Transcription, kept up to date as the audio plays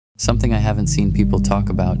Something I haven't seen people talk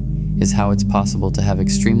about is how it's possible to have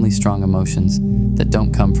extremely strong emotions that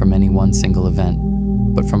don't come from any one single event,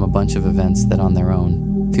 but from a bunch of events that on their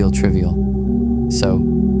own feel trivial. So,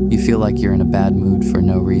 you feel like you're in a bad mood for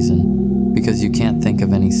no reason, because you can't think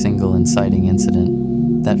of any single inciting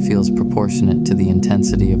incident that feels proportionate to the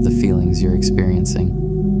intensity of the feelings you're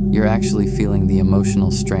experiencing. You're actually feeling the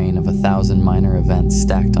emotional strain of 1,000 minor events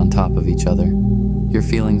stacked on top of each other. Your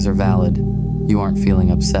feelings are valid. You aren't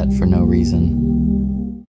feeling upset for no reason.